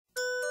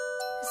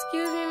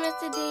Excuse me,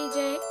 Mr.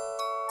 DJ.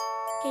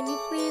 Can you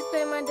please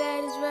play my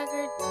daddy's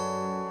record?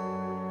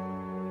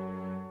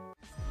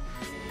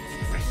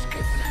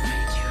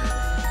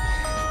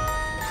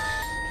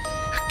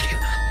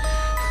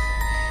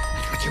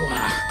 You are,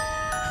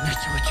 and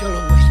that's what you'll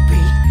always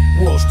be.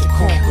 Worlds to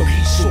conquer,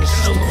 resources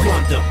to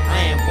plunder.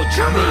 I am what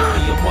you made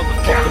me, a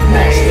motherfucking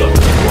monster.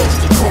 Worlds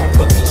to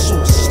conquer,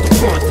 resources to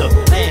plunder.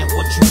 I am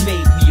what you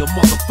made me, a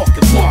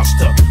motherfucking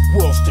monster.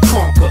 Worlds to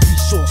conquer,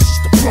 resources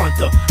to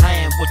plunder.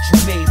 I am what you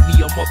made me,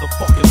 a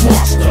motherfucking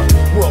monster.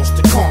 Worlds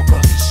to conquer,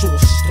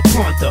 resources to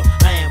plunder.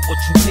 I am what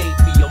you made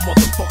me, a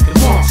motherfucking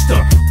monster.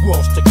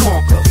 Worlds to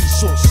conquer,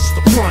 resources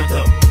to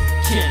plunder.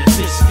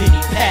 Canibus, Vinny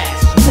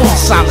Pass.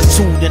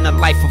 Solitude in the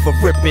life of a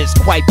ripper is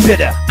quite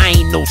bitter. I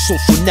ain't no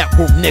social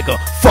network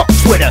nigga, fuck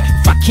Twitter.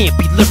 If I can't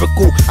be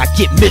lyrical, I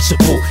get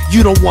miserable.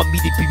 You don't want me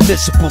to be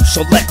miserable,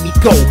 so let me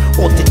go.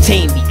 Or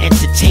detain me,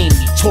 entertain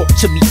me, talk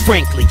to me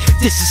frankly.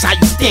 This is how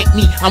you thank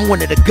me, I'm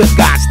one of the good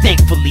guys,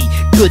 thankfully.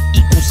 Good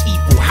equals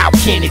evil, how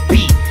can it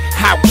be?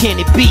 How can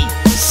it be?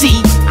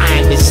 See, I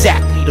am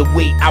exactly the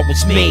way I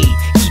was made.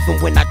 Even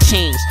when I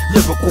change,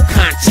 lyrical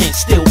content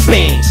still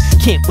bangs.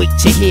 Can't wait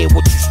to hear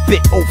what you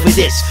spit over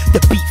this. The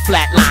beat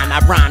flatline,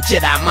 I rhyme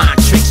Jedi mind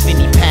tricks.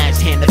 Vinny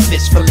Pass, hand a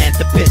fist,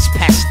 philanthropist.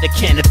 Pass the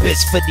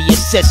cannabis for the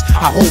assist.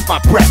 I hold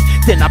my breath,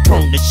 then I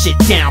burn the shit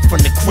down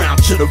from the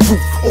ground to the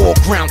roof. All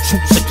ground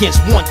troops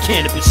against one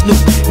cannabis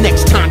nuke.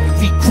 Next time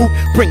you regroup,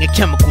 bring a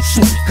chemical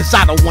suit, cause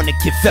I don't wanna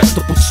get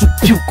vegetable soup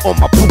puke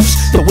on my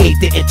boots. The way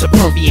the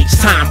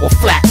interpermeates time or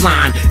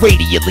flatline.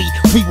 Radially,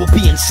 we will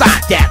be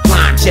inside that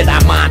line. Jedi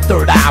mind,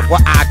 third eye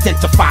will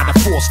identify the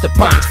force that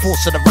binds.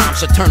 Force of the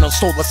rhymes, eternal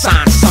solar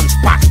signs.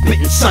 Sunspots,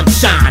 spitting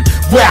sunshine.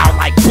 Wow,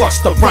 like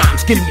Busta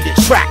Rhymes. Give me the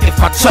track, if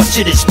I touch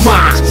it, it's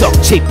mine.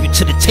 Duct tape you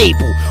to the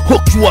table,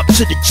 hook you up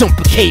to the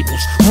jumper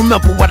cables.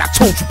 Remember what I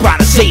told you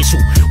about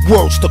Azazel.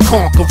 Worlds to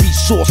conquer,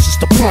 resources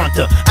to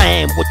plunder. I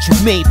am what you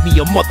made me,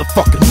 a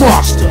motherfucking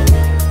monster.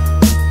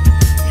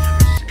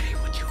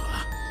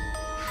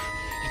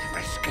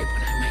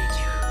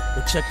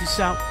 But check this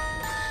out,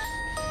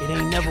 it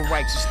ain't never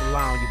righteous to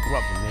lie on your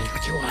brother, man. That's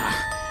what you are,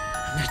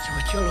 and that's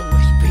what you'll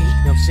always be. You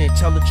know what I'm saying?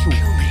 Tell the truth.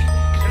 Kill me.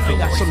 If it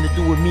got something to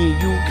do with me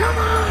and you, come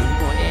on, you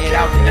gonna air it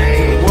out to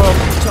the world,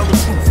 tell the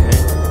truth,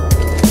 man.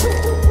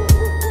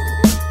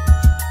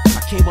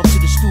 I came up to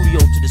the studio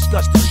to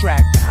discuss the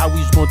track and how we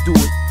was gonna do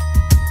it.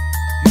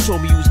 You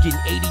told me you was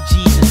getting 80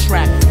 G's in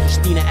track with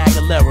Christina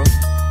Aguilera.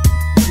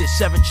 You did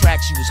 7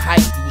 tracks, you was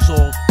hyped, you was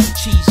all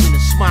cheesing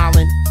and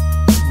smiling.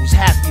 You was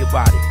happy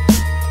about it.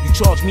 You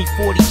charged me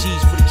 40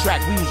 G's for the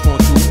track we was gonna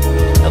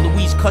do.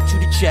 Eloise cut you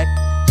the check,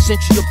 sent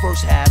you your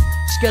first half,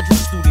 scheduled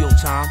studio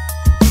time.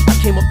 I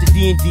came up to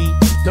D&D,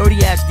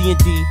 dirty ass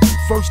D&D.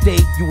 First day,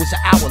 you was an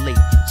hour late.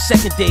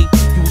 Second day,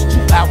 you was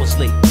 2 hours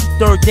late.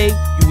 Third day,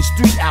 you was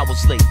 3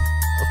 hours late.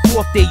 The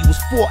fourth day, you was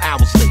 4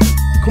 hours late.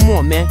 Come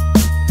on, man,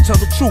 tell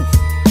the truth.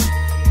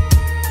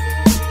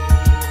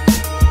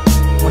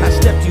 When I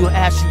stepped to you and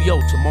asked you,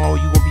 yo, tomorrow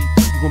you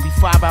gonna be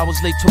 5 hours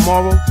late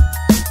tomorrow?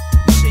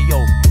 You say,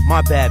 yo,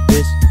 my bad,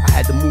 bitch. I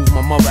had to move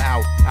my mother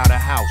out of the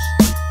house.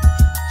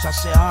 So I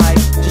said, alright,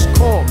 just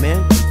call,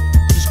 man.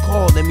 Just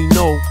call, let me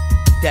know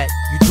that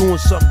you're doing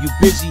something, you're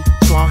busy,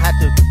 so I don't have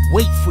to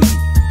wait for you.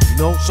 You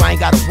know, so I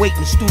ain't gotta wait in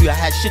the studio. I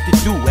had shit to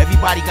do.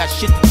 Everybody got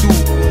shit to do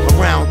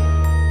around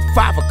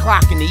 5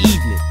 o'clock in the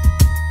evening.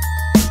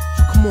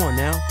 So come on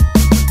now.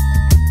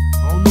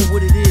 I don't know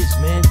what it is,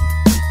 man.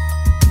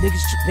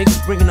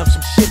 Niggas bringing up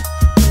some shit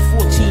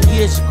 14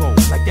 years ago,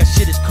 like that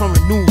shit is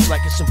current news,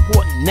 like it's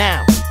important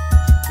now.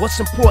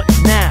 What's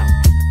important now?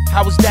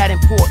 How is that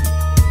important?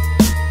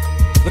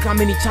 Look how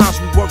many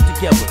times we worked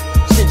together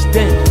since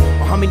then,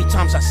 or how many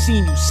times I've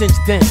seen you since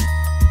then.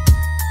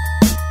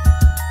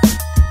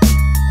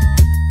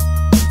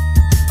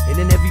 And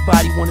then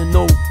everybody wanna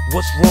know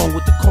what's wrong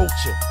with the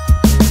culture.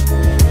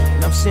 You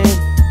know what I'm saying?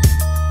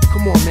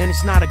 Come on, man,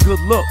 it's not a good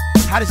look.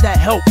 How does that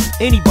help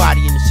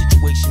anybody in the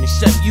situation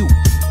except you?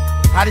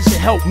 How does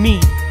it help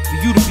me for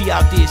you to be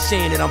out there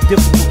saying that I'm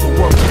difficult to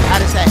work with? How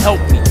does that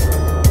help me?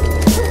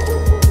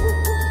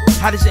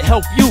 How does it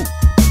help you?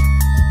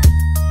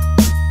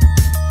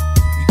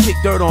 You kick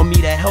dirt on me,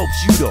 that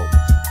helps you though,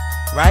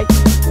 right?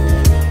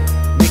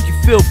 Make you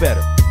feel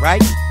better,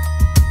 right?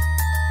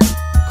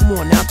 Come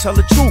on now, tell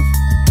the truth.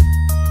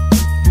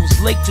 You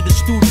was late to the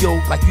studio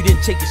like you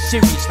didn't take it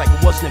serious, like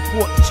it wasn't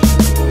important to you.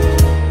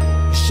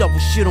 You shovel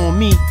shit on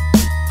me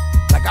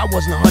like I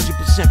wasn't 100%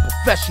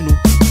 professional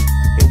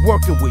in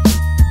working with you.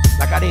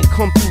 Like I didn't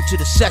come through to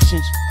the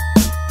sessions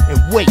and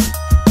wait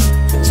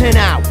for 10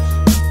 hours.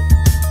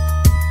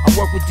 I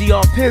worked with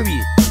DR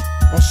Period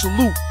on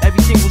Salute.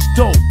 Everything was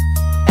dope.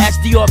 Ask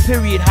DR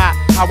Period how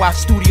our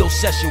studio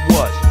session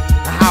was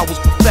and how I was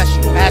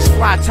professional. Ask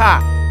Fly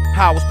Ty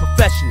how I was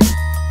professional.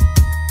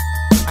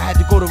 I had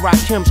to go to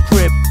Rakim's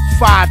crib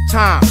 5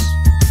 times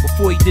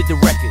before he did the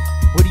record,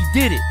 but he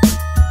did it.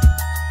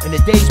 And the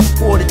days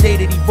before the day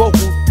that he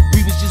vocal,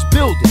 we was just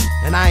building,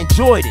 and I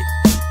enjoyed it.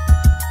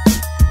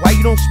 Why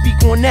you don't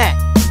speak on that?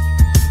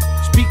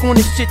 Speak on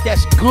the shit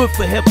that's good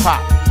for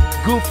hip-hop,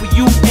 good for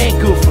you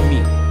and good for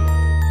me.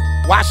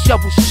 Why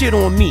shovel shit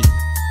on me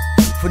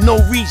for no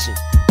reason?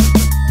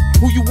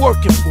 Who you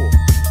working for?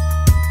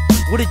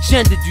 What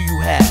agenda do you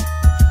have?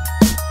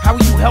 How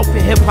are you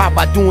helping hip-hop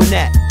by doing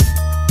that?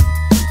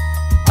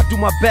 I do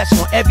my best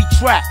on every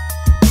track.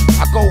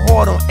 I go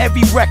hard on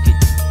every record.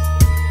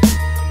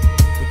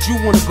 But you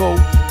wanna go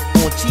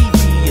on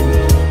TV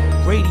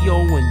and radio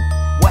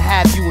and what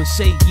have you and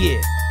say, yeah,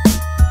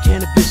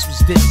 Canibus was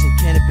this and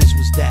Canibus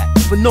was that.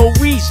 For no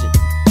reason.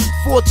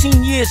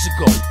 14 years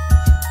ago.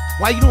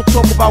 Why you don't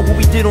talk about what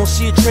we did on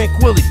Sea of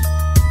Tranquility?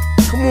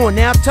 Come on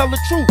now, tell the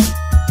truth.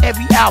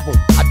 Every album,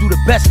 I do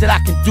the best that I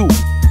can do.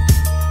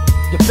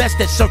 The best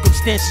that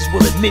circumstances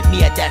will admit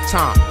me at that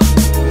time.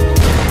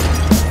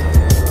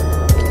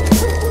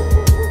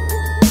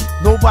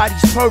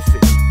 Nobody's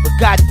perfect, but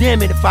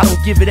goddamn it if I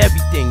don't give it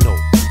everything though.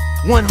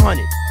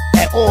 100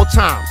 at all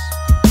times.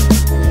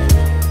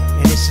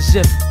 And it's as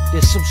if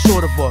there's some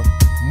sort of a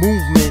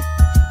movement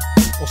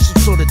or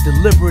some sort of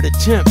deliberate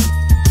attempt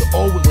to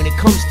always, when it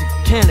comes to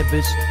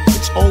Canibus,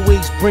 it's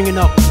always bringing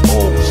up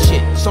old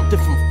shit, something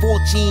from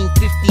 14,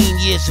 15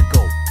 years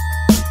ago.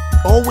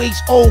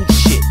 Always old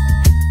shit.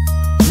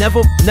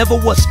 Never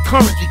what's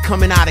currently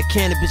coming out of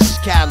Canibus's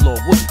catalog,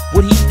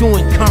 what he's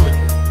doing currently.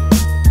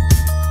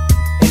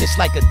 And it's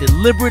like a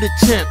deliberate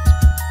attempt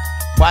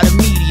by the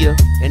media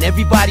and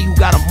everybody who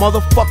got a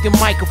motherfucking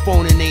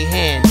microphone in their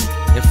hand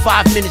in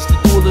 5 minutes to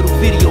do a little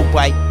video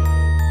bite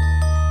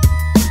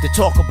to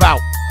talk about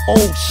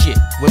old shit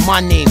when my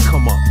name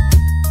come up.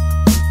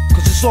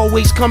 Cause it's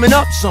always coming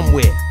up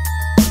somewhere.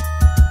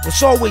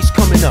 It's always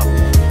coming up.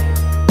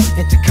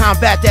 And to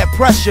combat that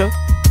pressure,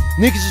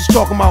 niggas is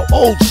talking about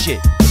old shit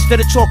instead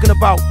of talking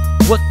about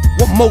what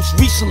most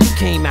recently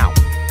came out.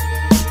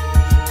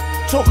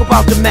 Talk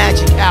about the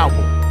Magic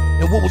album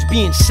and what was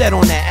being said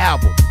on that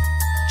album.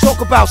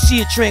 Talk about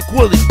Sea of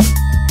Tranquility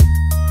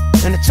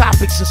and the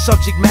topics and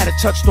subject matter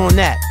touched on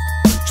that.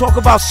 Talk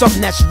about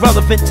something that's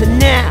relevant to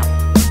now.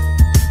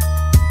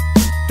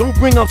 Don't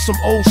bring up some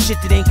old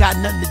shit that ain't got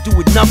nothing to do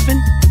with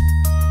nothing.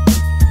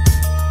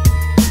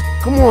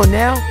 Come on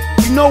now,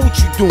 you know what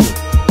you're doing.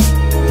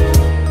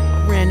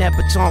 I ran that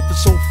baton for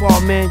so far,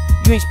 man.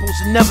 You ain't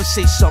supposed to never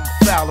say something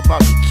foul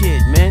about your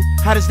kid, man.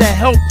 How does that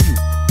help you?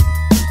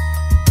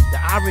 The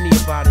irony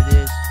about it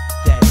is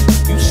that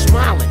you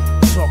smiling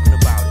talking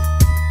about it.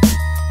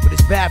 But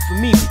it's bad for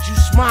me, but you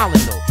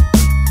smiling though.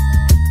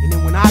 And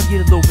then when I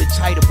get a little bit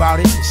tight about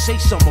it and say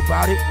something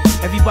about it,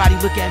 everybody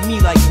look at me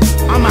like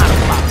I'm out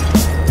of pocket.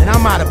 And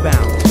I'm out of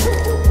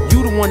bounds.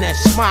 You the one that's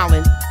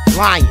smiling,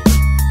 lying.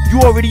 You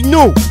already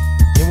knew.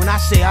 And when I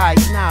say, alright,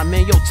 nah,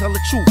 man, yo, tell the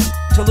truth.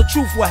 Tell the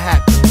truth what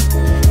happened.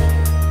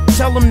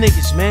 Tell them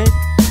niggas, man.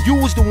 You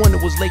was the one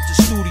that was late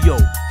to studio.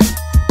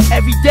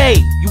 Every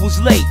day, you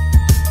was late.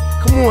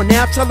 Come on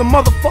now, tell the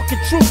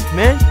motherfucking truth,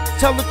 man.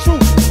 Tell the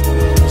truth.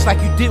 It's like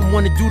you didn't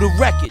want to do the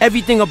record.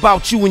 Everything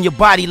about you and your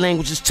body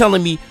language is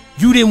telling me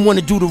you didn't want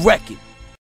to do the record.